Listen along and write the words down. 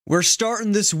We're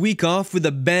starting this week off with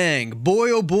a bang.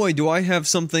 Boy oh boy, do I have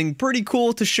something pretty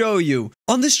cool to show you.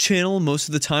 On this channel, most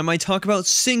of the time I talk about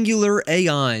singular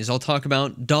AIs. I'll talk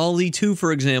about dall-e 2,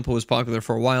 for example, was popular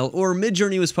for a while, or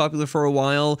Midjourney was popular for a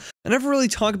while. I never really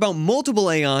talk about multiple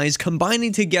AIs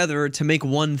combining together to make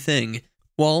one thing.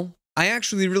 Well, I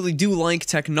actually really do like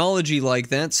technology like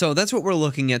that, so that's what we're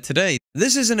looking at today.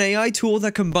 This is an AI tool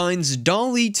that combines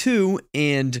dall-e 2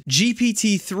 and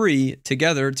GPT-3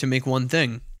 together to make one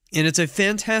thing. And it's a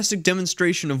fantastic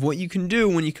demonstration of what you can do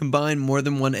when you combine more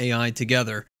than one AI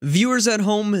together. Viewers at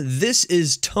home, this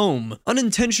is Tome.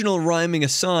 Unintentional rhyming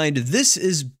aside, this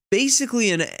is basically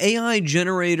an AI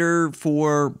generator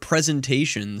for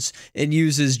presentations. It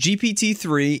uses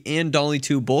GPT-3 and dall-e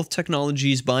 2, both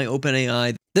technologies by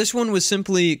OpenAI. This one was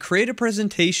simply create a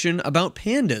presentation about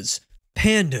pandas.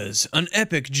 Pandas, an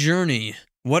epic journey.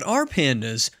 What are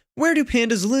pandas? Where do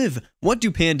pandas live? What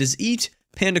do pandas eat?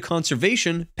 Panda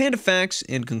conservation, panda facts,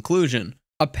 and conclusion.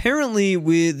 Apparently,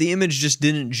 the image just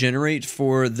didn't generate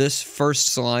for this first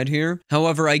slide here.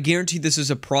 However, I guarantee this is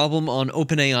a problem on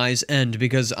OpenAI's end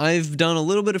because I've done a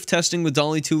little bit of testing with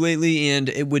dall-e 2 lately and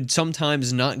it would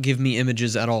sometimes not give me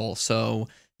images at all. So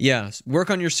yeah, work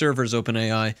on your servers,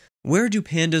 OpenAI. Where do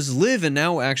pandas live? And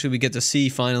now actually we get to see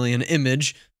finally an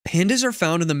image. Pandas are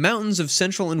found in the mountains of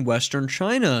central and western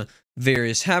China.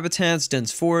 Various habitats,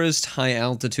 dense forest, high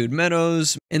altitude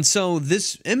meadows. And so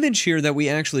this image here that we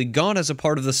actually got as a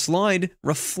part of the slide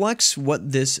reflects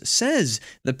what this says.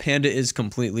 The panda is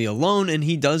completely alone and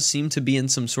he does seem to be in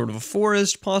some sort of a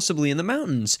forest, possibly in the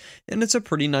mountains. And it's a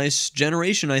pretty nice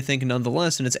generation, I think,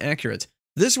 nonetheless, and it's accurate.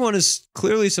 This one is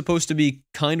clearly supposed to be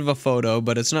kind of a photo,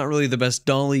 but it's not really the best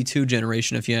dall-e 2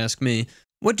 generation if you ask me.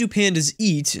 What do pandas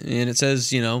eat? And it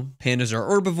says, you know, pandas are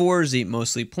herbivores, eat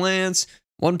mostly plants.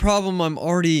 One problem I'm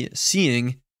already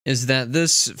seeing is that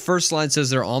this first slide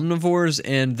says they're omnivores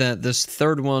and that this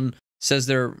third one says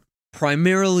they're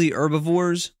primarily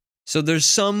herbivores. So there's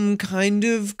some kind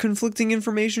of conflicting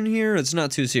information here. It's not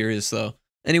too serious though.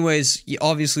 Anyways,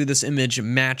 obviously this image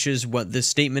matches what this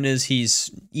statement is.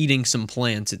 He's eating some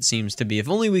plants, it seems to be. If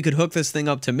only we could hook this thing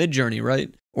up to Midjourney,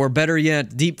 right? Or better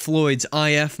yet, Deep Floyd's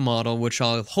IF model, which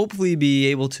I'll hopefully be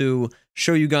able to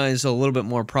show you guys a little bit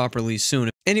more properly soon.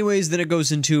 Anyways, then it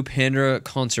goes into panda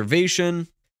conservation.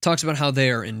 Talks about how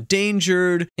they are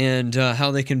endangered and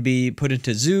how they can be put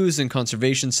into zoos and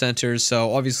conservation centers.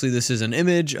 So obviously this is an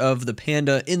image of the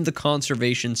panda in the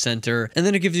conservation center. And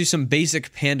then it gives you some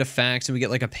basic panda facts and we get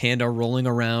like a panda rolling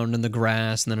around in the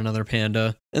grass and then another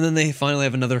panda. And then they finally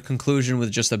have another conclusion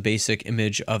with just a basic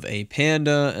image of a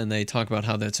panda. And they talk about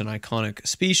how that's an iconic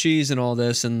species and all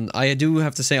this. And I do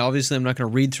have to say, obviously I'm not going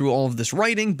to read through all of this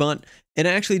writing, but it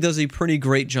actually does a pretty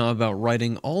great job about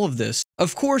writing all of this.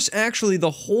 Of course, actually,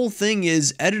 the whole thing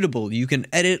is editable. You can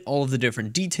edit all of the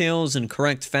different details and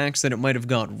correct facts that it might have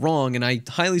got wrong, and I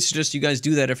highly suggest you guys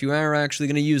do that if you are actually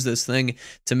going to use this thing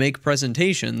to make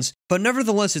presentations. But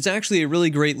nevertheless, it's actually a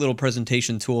really great little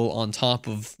presentation tool on top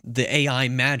of the AI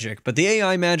magic. But the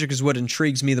AI magic is what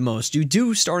intrigues me the most. You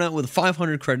do start out with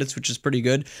 500 credits, which is pretty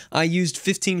good. I used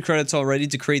 15 credits already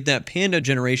to create that panda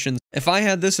generation. If I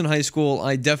had this in high school,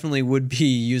 I definitely would be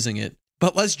using it.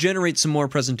 But let's generate some more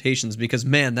presentations because,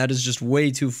 man, that is just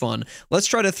way too fun. Let's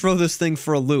try to throw this thing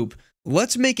for a loop.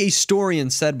 Let's make a story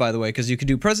instead, by the way, because you could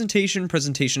do presentation,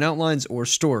 presentation outlines, or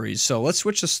stories. So let's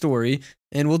switch to story,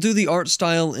 and we'll do the art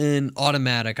style in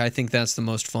automatic. I think that's the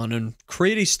most fun. And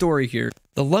create a story here.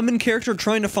 The lemon character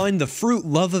trying to find the fruit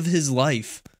love of his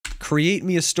life. Create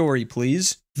me a story,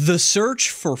 please. The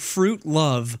search for fruit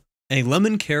love. A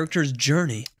lemon character's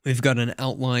journey. We've got an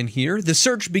outline here. The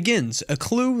search begins. A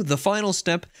clue, the final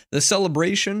step, the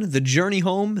celebration, the journey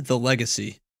home, the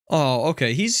legacy. Oh,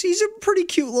 okay, he's a pretty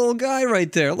cute little guy right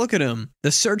there. Look at him.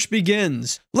 The search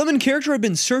begins. Lemon character had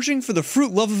been searching for the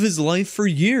fruit love of his life for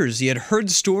years. He had heard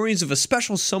stories of a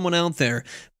special someone out there,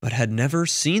 but had never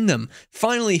seen them.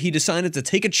 Finally, he decided to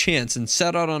take a chance and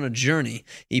set out on a journey.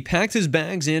 He packed his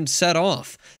bags and set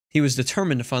off. He was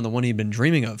determined to find the one he'd been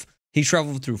dreaming of. He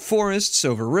traveled through forests,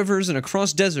 over rivers, and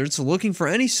across deserts looking for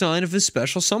any sign of his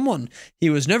special someone. He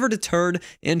was never deterred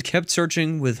and kept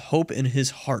searching with hope in his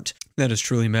heart. That is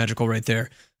truly magical right there.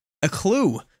 A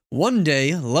clue. One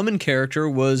day, Lemon character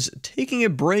was taking a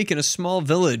break in a small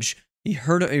village. He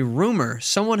heard a rumor.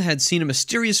 Someone had seen a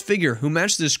mysterious figure who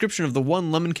matched the description of the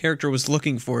one Lemon character was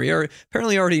looking for. He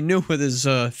apparently already knew what his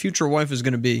future wife was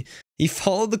going to be. He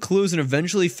followed the clues and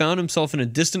eventually found himself in a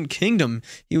distant kingdom.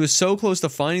 He was so close to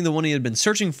finding the one he had been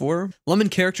searching for. Lemon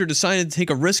character decided to take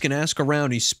a risk and ask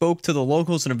around. He spoke to the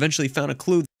locals and eventually found a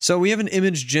clue. So we have an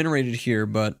image generated here,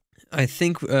 but I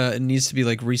think it needs to be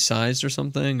like resized or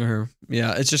something, or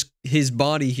yeah, it's just his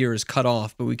body here is cut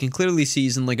off, but we can clearly see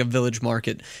he's in like a village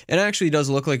market. It actually does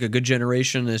look like a good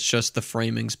generation, it's just the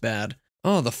framing's bad.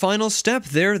 Oh, the final step,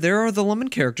 there are the lemon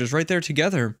characters right there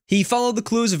together. He followed the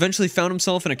clues, eventually found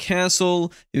himself in a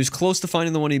castle. He was close to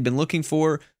finding the one he'd been looking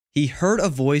for. He heard a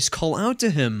voice call out to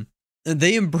him. And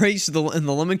they embraced and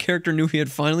the lemon character knew he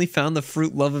had finally found the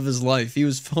fruit love of his life. He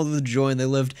was filled with joy and they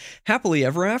lived happily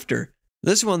ever after.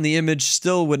 This one, the image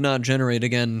still would not generate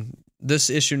again.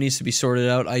 This issue needs to be sorted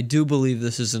out. I do believe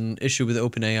this is an issue with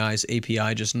OpenAI's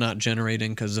API just not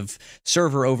generating because of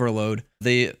server overload.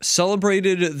 They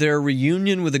celebrated their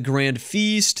reunion with a grand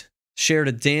feast, shared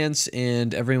a dance,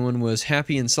 and everyone was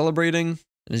happy and celebrating.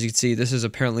 And as you can see, this is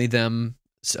apparently them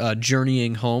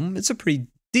journeying home. It's a pretty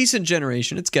decent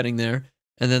generation. It's getting there.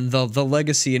 And then the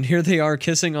legacy, and here they are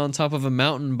kissing on top of a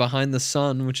mountain behind the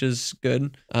sun, which is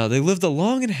good. They lived a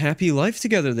long and happy life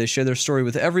together. They shared their story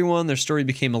with everyone. Their story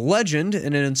became a legend,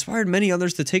 and it inspired many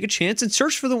others to take a chance and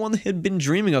search for the one they had been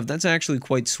dreaming of. That's actually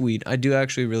quite sweet. I do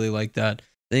actually really like that.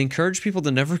 They encourage people to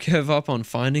never give up on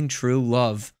finding true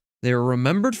love. They were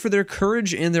remembered for their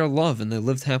courage and their love, and they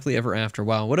lived happily ever after.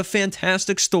 Wow, what a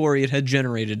fantastic story it had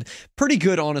generated. Pretty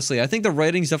good, honestly. I think the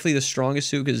writing's definitely the strongest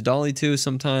too, because dall-e 2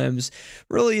 sometimes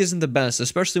really isn't the best,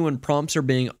 especially when prompts are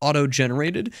being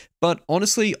auto-generated. But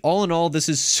honestly, all in all, this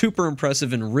is super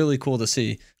impressive and really cool to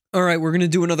see. All right, we're going to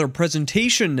do another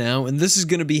presentation now, and this is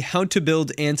going to be how to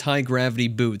build anti-gravity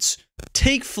boots.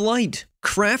 Take flight,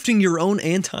 crafting your own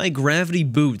anti-gravity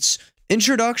boots.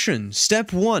 Introduction.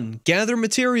 Step 1. Gather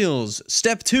materials.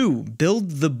 Step 2. Build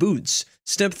the boots.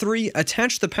 Step 3.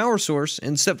 Attach the power source.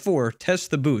 And Step 4. Test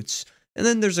the boots. And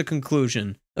then there's a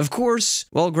conclusion. Of course,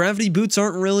 well, gravity boots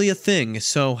aren't really a thing,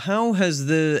 so how has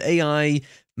the AI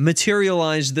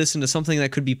materialized this into something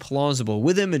that could be plausible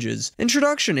with images?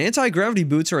 Introduction. Anti-gravity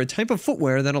boots are a type of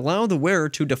footwear that allow the wearer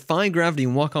to defy gravity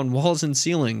and walk on walls and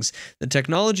ceilings. The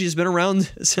technology has been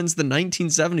around since the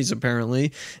 1970s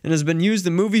apparently, and has been used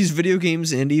in movies, video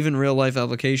games, and even real-life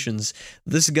applications.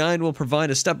 This guide will provide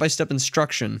a step-by-step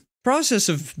instruction. Process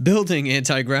of building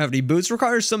anti-gravity boots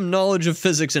requires some knowledge of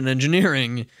physics and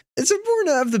engineering. It's important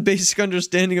to have the basic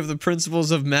understanding of the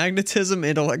principles of magnetism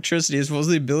and electricity, as well as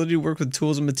the ability to work with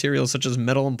tools and materials such as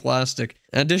metal and plastic.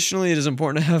 Additionally, it is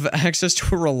important to have access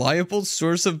to a reliable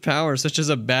source of power, such as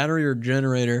a battery or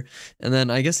generator. And then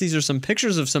I guess these are some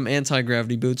pictures of some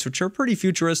anti-gravity boots, which are pretty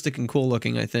futuristic and cool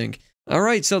looking, I think.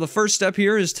 Alright, so the first step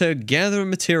here is to gather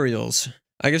materials.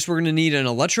 I guess we're going to need an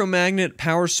electromagnet,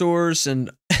 power source, and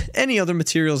any other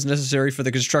materials necessary for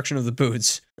the construction of the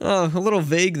boots. Oh, a little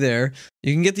vague there.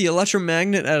 You can get the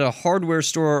electromagnet at a hardware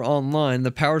store online.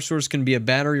 The power source can be a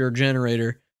battery or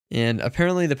generator. And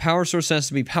apparently the power source has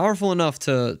to be powerful enough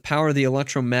to power the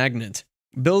electromagnet.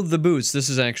 Build the boots. This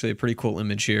is actually a pretty cool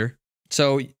image here.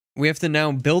 So we have to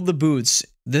now build the boots.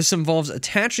 This involves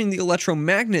attaching the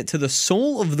electromagnet to the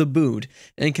sole of the boot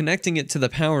and connecting it to the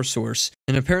power source.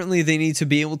 And apparently they need to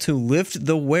be able to lift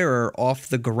the wearer off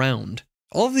the ground.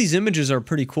 All of these images are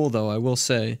pretty cool though, I will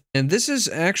say. And this is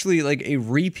actually like a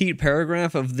repeat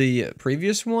paragraph of the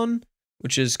previous one,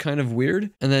 which is kind of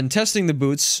weird. And then testing the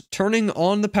boots, turning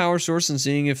on the power source and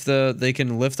seeing if they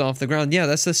can lift off the ground. Yeah,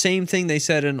 that's the same thing they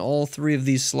said in all three of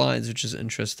these slides, which is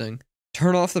interesting.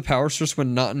 Turn off the power source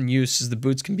when not in use, as the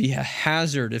boots can be a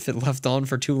hazard if it left on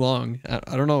for too long.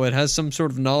 I don't know, it has some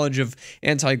sort of knowledge of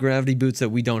anti-gravity boots that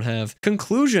we don't have.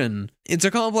 Conclusion. It's a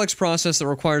complex process that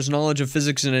requires knowledge of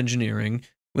physics and engineering.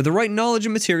 With the right knowledge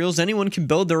of materials, anyone can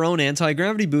build their own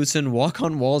anti-gravity boots and walk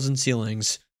on walls and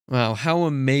ceilings. Wow, how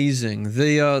amazing.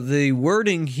 The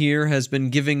wording here has been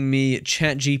giving me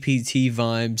ChatGPT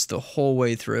vibes the whole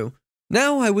way through.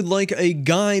 Now I would like a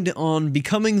guide on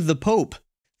becoming the Pope.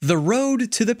 The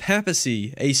Road to the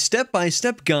Papacy, a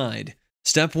step-by-step guide.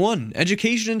 Step 1,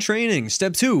 education and training.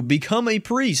 Step 2, become a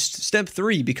priest. Step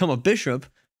 3, become a bishop.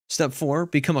 Step 4,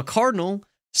 become a cardinal.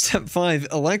 Step 5,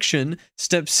 election.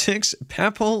 Step 6,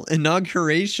 papal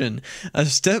inauguration. A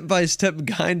step-by-step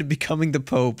guide to becoming the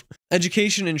Pope.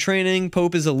 Education and training.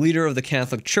 Pope is a leader of the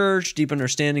Catholic Church. Deep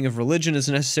understanding of religion is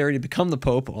necessary to become the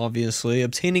Pope, obviously.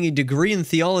 Obtaining a degree in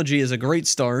theology is a great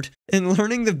start. And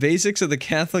learning the basics of the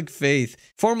Catholic faith.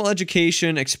 Formal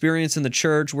education, experience in the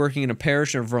church, working in a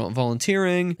parish, or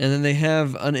volunteering. And then they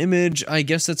have an image, I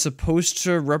guess that's supposed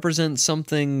to represent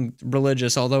something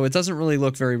religious, although it doesn't really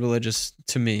look very religious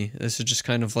to me. This is just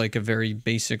kind of like a very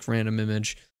basic random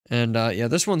image. And yeah,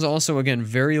 this one's also, again,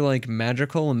 very like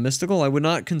magical and mystical. I would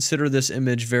not consider this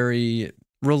image very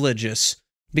religious.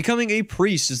 Becoming a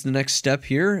priest is the next step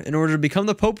here. In order to become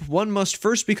the Pope, one must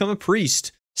first become a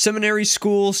priest. Seminary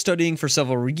school, studying for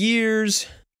several years.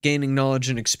 gaining knowledge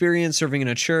and experience, serving in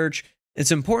a church.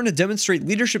 It's important to demonstrate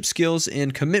leadership skills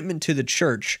and commitment to the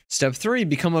church. Step 3,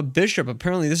 become a bishop.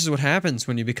 Apparently, this is what happens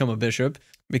when you become a bishop.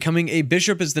 Becoming a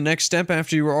bishop is the next step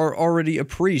after you are already a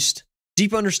priest.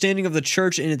 Deep understanding of the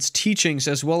church and its teachings,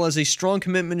 as well as a strong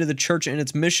commitment to the church and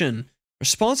its mission.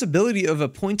 Responsibility of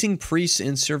appointing priests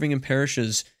and serving in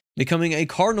parishes. Becoming a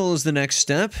cardinal is the next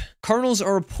step. Cardinals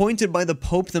are appointed by the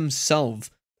Pope themselves.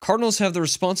 Cardinals have the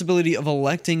responsibility of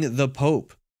electing the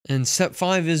Pope. And step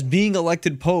 5 is being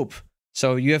elected Pope.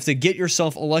 So you have to get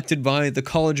yourself elected by the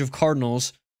College of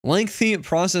Cardinals. Lengthy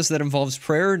process that involves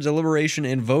prayer, deliberation,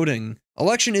 and voting.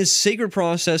 Election is a sacred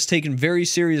process taken very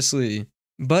seriously.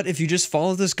 But if you just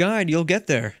follow this guide, you'll get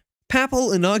there.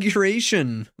 Papal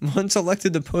inauguration. Once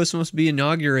elected, the post must be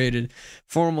inaugurated.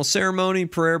 Formal ceremony,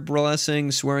 prayer,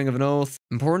 blessing, swearing of an oath.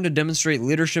 Important to demonstrate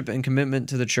leadership and commitment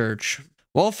to the church.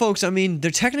 Well, folks, I mean,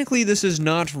 technically this is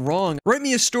not wrong. Write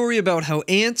me a story about how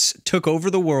ants took over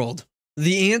the world.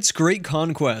 The ants' great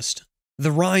conquest.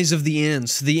 The rise of the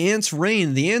ants'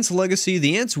 reign, the ants' legacy,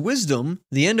 the ants' wisdom,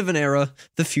 the end of an era,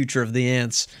 the future of the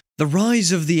ants. The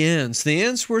rise of the ants. The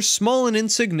ants were small and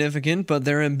insignificant, but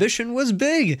their ambition was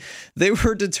big. They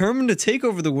were determined to take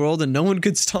over the world and no one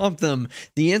could stop them.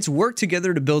 The ants worked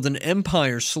together to build an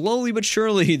empire. Slowly but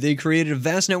surely, they created a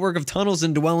vast network of tunnels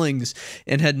and dwellings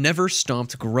and had never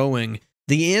stopped growing.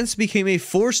 The ants became a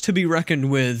force to be reckoned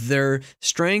with. Their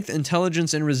strength,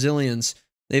 intelligence, and resilience.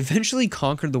 They eventually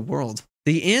conquered the world.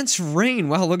 The ants' reign.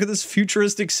 Wow, look at this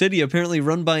futuristic city apparently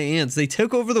run by ants. They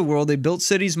took over the world. They built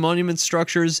cities, monuments,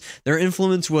 structures. Their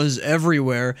influence was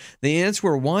everywhere. The ants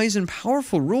were wise and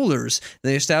powerful rulers.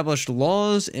 They established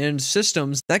laws and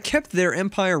systems that kept their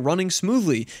empire running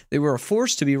smoothly. They were a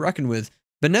force to be reckoned with.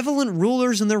 Benevolent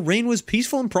rulers, and their reign was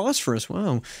peaceful and prosperous.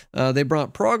 Wow. They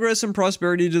brought progress and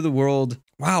prosperity to the world.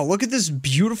 Wow, look at this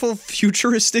beautiful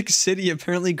futuristic city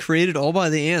apparently created all by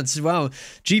the ants. Wow,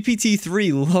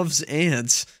 GPT-3 loves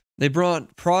ants. They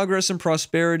brought progress and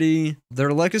prosperity.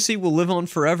 Their legacy will live on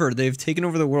forever. They've taken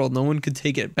over the world. No one could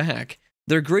take it back.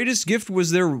 Their greatest gift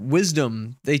was their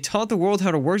wisdom. They taught the world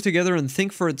how to work together and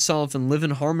think for itself and live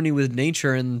in harmony with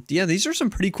nature. And yeah, these are some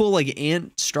pretty cool like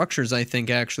ant structures, I think,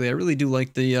 actually. I really do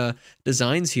like the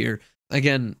designs here.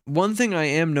 Again, one thing I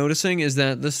am noticing is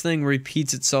that this thing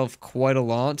repeats itself quite a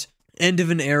lot. End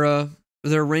of an era.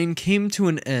 Their reign came to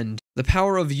an end. The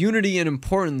power of unity and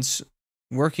importance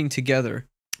working together.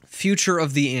 Future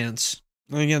of the ants.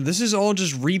 Again, this is all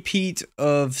just repeat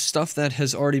of stuff that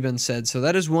has already been said. So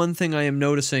that is one thing I am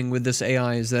noticing with this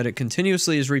AI, is that it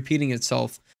continuously is repeating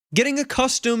itself. Getting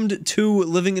accustomed to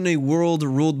living in a world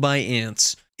ruled by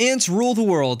ants. Ants rule the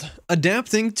world,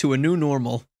 adapting to a new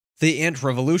normal. The ant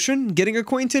revolution, getting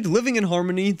acquainted, living in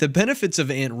harmony, the benefits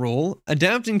of ant rule,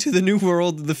 adapting to the new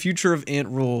world, the future of ant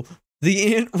rule.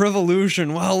 The ant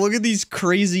revolution. Wow, look at these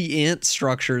crazy ant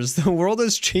structures. The world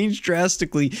has changed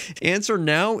drastically. Ants are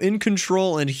now in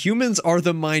control and humans are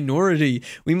the minority.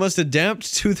 We must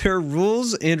adapt to their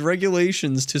rules and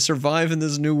regulations to survive in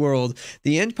this new world.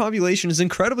 The ant population is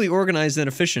incredibly organized and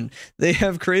efficient. They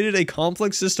have created a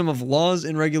complex system of laws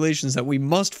and regulations that we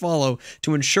must follow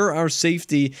to ensure our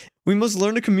safety. We must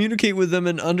learn to communicate with them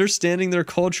and understanding their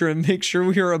culture and make sure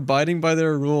we are abiding by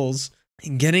their rules.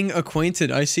 Getting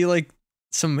acquainted. I see like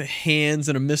some hands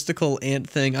and a mystical ant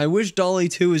thing. I wish dall-e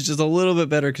 2 was just a little bit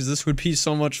better because this would be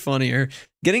so much funnier.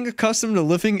 Getting accustomed to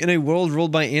living in a world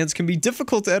ruled by ants can be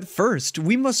difficult at first.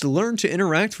 We must learn to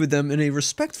interact with them in a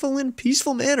respectful and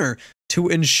peaceful manner to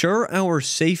ensure our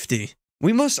safety.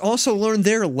 We must also learn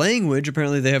their language.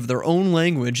 Apparently they have their own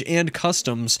language and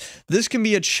customs. This can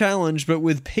be a challenge, but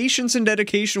with patience and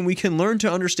dedication, we can learn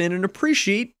to understand and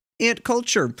appreciate ant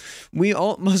culture. We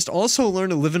must also learn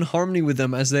to live in harmony with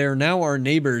them as they are now our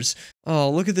neighbors.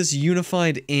 Oh, look at this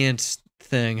unified ant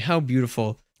thing. How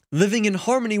beautiful. Living in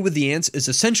harmony with the ants is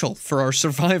essential for our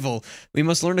survival. We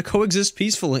must learn to coexist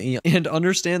peacefully and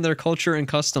understand their culture and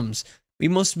customs. We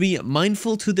must be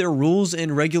mindful to their rules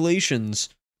and regulations.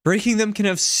 Breaking them can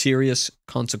have serious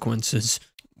consequences.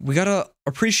 We gotta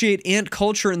appreciate ant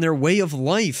culture and their way of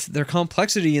life, their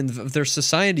complexity and their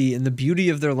society, and the beauty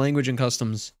of their language and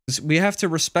customs. We have to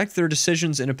respect their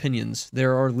decisions and opinions.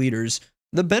 They're our leaders.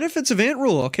 The benefits of ant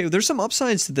rule. Okay, there's some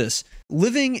upsides to this.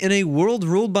 Living in a world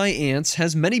ruled by ants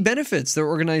has many benefits. Their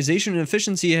organization and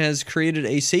efficiency has created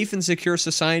a safe and secure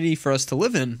society for us to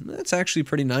live in. That's actually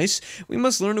pretty nice. We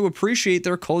must learn to appreciate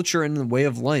their culture and the way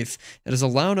of life. It has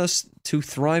allowed us to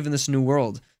thrive in this new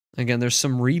world. Again, there's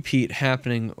some repeat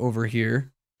happening over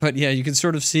here. But yeah, you can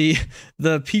sort of see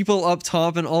the people up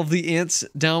top and all of the ants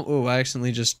down. Oh, I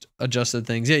accidentally just adjusted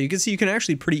things. Yeah, you can see you can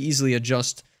actually pretty easily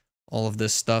adjust all of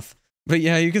this stuff. But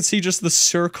yeah, you can see just the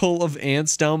circle of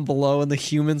ants down below and the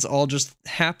humans all just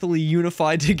happily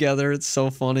unified together. It's so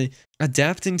funny.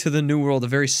 Adapting to the new world, a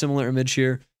very similar image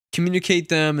here. Communicate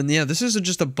them, and yeah, this is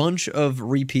just a bunch of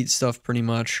repeat stuff pretty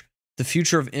much. The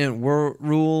future of ant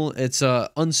rule, it's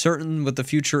uncertain what the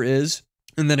future is.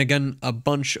 And then again, a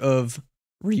bunch of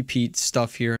repeat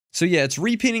stuff here. So yeah, it's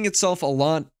repeating itself a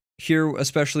lot here,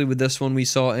 especially with this one we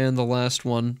saw and the last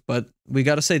one. But we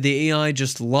gotta say, the AI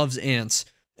just loves ants.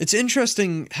 It's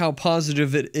interesting how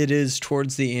positive it is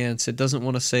towards the ants. It doesn't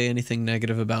want to say anything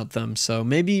negative about them. So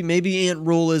maybe ant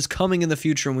rule is coming in the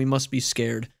future and we must be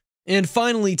scared. And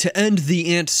finally, to end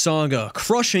the ant saga,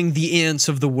 crushing the ants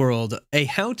of the world, a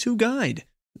how-to guide.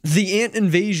 The ant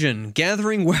invasion,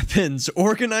 gathering weapons,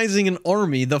 organizing an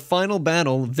army, the final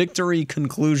battle, victory,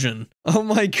 conclusion. Oh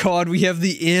my god, we have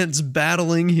the ants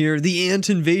battling here, the ant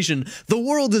invasion. The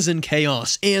world is in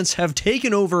chaos. Ants have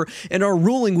taken over and are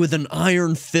ruling with an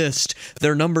iron fist.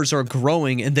 Their numbers are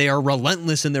growing and they are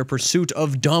relentless in their pursuit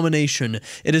of domination.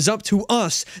 It is up to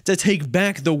us to take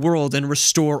back the world and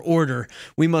restore order.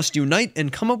 We must unite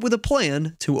and come up with a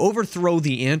plan to overthrow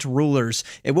the ant rulers.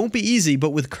 It won't be easy,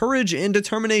 but with courage and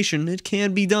determination, it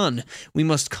can be done. We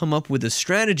must come up with a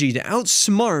strategy to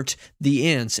outsmart the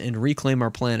ants and reclaim our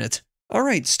planet.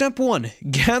 Alright, step 1,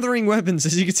 gathering weapons.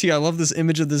 As you can see, I love this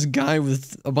image of this guy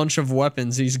with a bunch of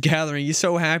weapons. He's gathering, he's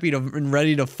so happy and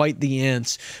ready to fight the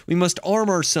ants. We must arm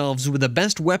ourselves with the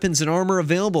best weapons and armor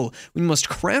available. We must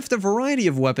craft a variety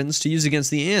of weapons to use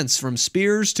against the ants, from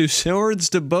spears to swords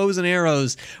to bows and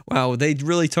arrows. Wow, they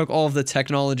really took all of the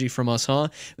technology from us, huh?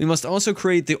 We must also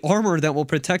create the armor that will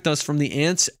protect us from the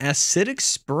ants' acidic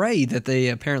spray that they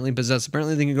apparently possess.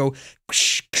 Apparently they can go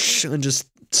and just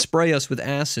spray us with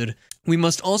acid. We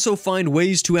must also find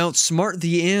ways to outsmart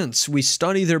the ants. We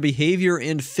study their behavior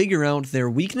and figure out their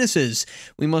weaknesses.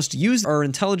 We must use our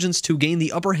intelligence to gain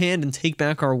the upper hand and take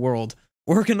back our world.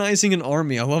 Organizing an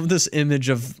army. I love this image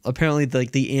of apparently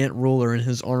like the ant ruler and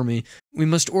his army. We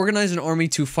must organize an army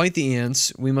to fight the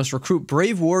ants. We must recruit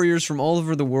brave warriors from all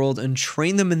over the world and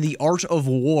train them in the art of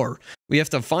war. We have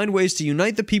to find ways to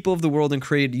unite the people of the world and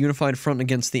create a unified front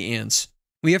against the ants.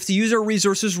 We have to use our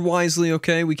resources wisely,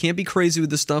 okay? We can't be crazy with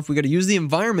this stuff. We got to use the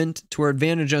environment to our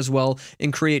advantage as well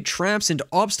and create traps and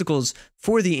obstacles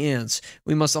for the ants.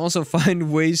 We must also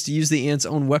find ways to use the ants'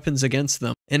 own weapons against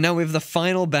them. And now we have the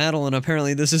final battle, and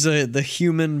apparently this is the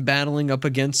human battling up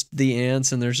against the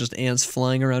ants, and there's just ants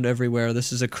flying around everywhere.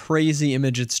 This is a crazy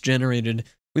image it's generated.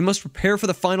 We must prepare for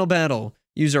the final battle.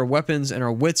 Use our weapons and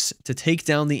our wits to take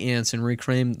down the ants and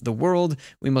reclaim the world.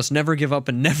 We must never give up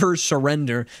and never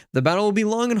surrender. The battle will be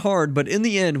long and hard, but in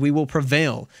the end, we will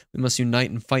prevail. We must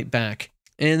unite and fight back.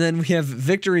 And then we have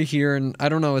victory here, and I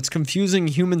don't know, it's confusing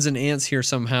humans and ants here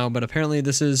somehow, but apparently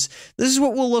this is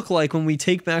what we'll look like when we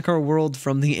take back our world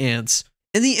from the ants.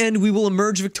 In the end, we will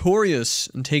emerge victorious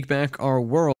and take back our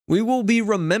world. We will be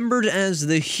remembered as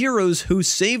the heroes who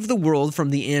saved the world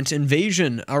from the ant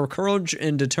invasion. Our courage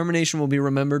and determination will be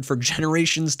remembered for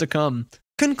generations to come.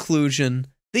 Conclusion.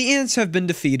 The ants have been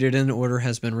defeated and order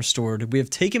has been restored. We have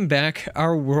taken back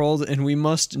our world and we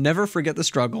must never forget the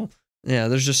struggle. Yeah,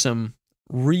 there's just some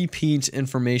repeat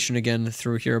information again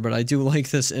through here, but I do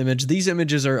like this image. These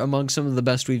images are among some of the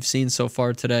best we've seen so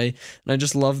far today, and I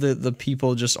just love the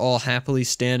people just all happily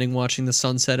standing watching the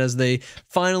sunset as they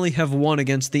finally have won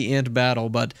against the ant battle.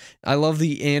 But I love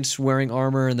the ants wearing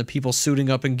armor and the people suiting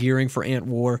up and gearing for ant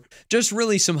war. Just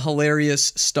really some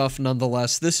hilarious stuff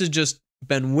nonetheless. This has just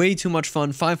been way too much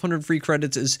fun. 500 free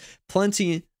credits is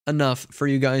plenty enough for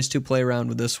you guys to play around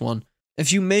with this one.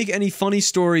 If you make any funny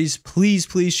stories, please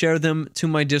share them to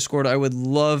my Discord. I would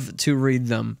love to read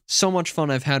them. So much fun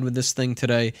I've had with this thing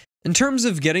today. In terms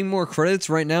of getting more credits,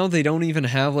 right now they don't even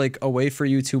have like a way for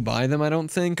you to buy them, I don't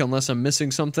think, unless I'm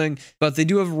missing something. But they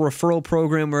do have a referral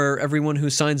program where everyone who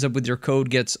signs up with your code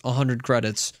gets 100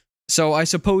 credits. So I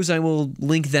suppose I will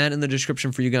link that in the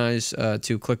description for you guys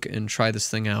to click and try this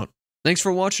thing out. Thanks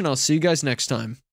for watching. I'll see you guys next time.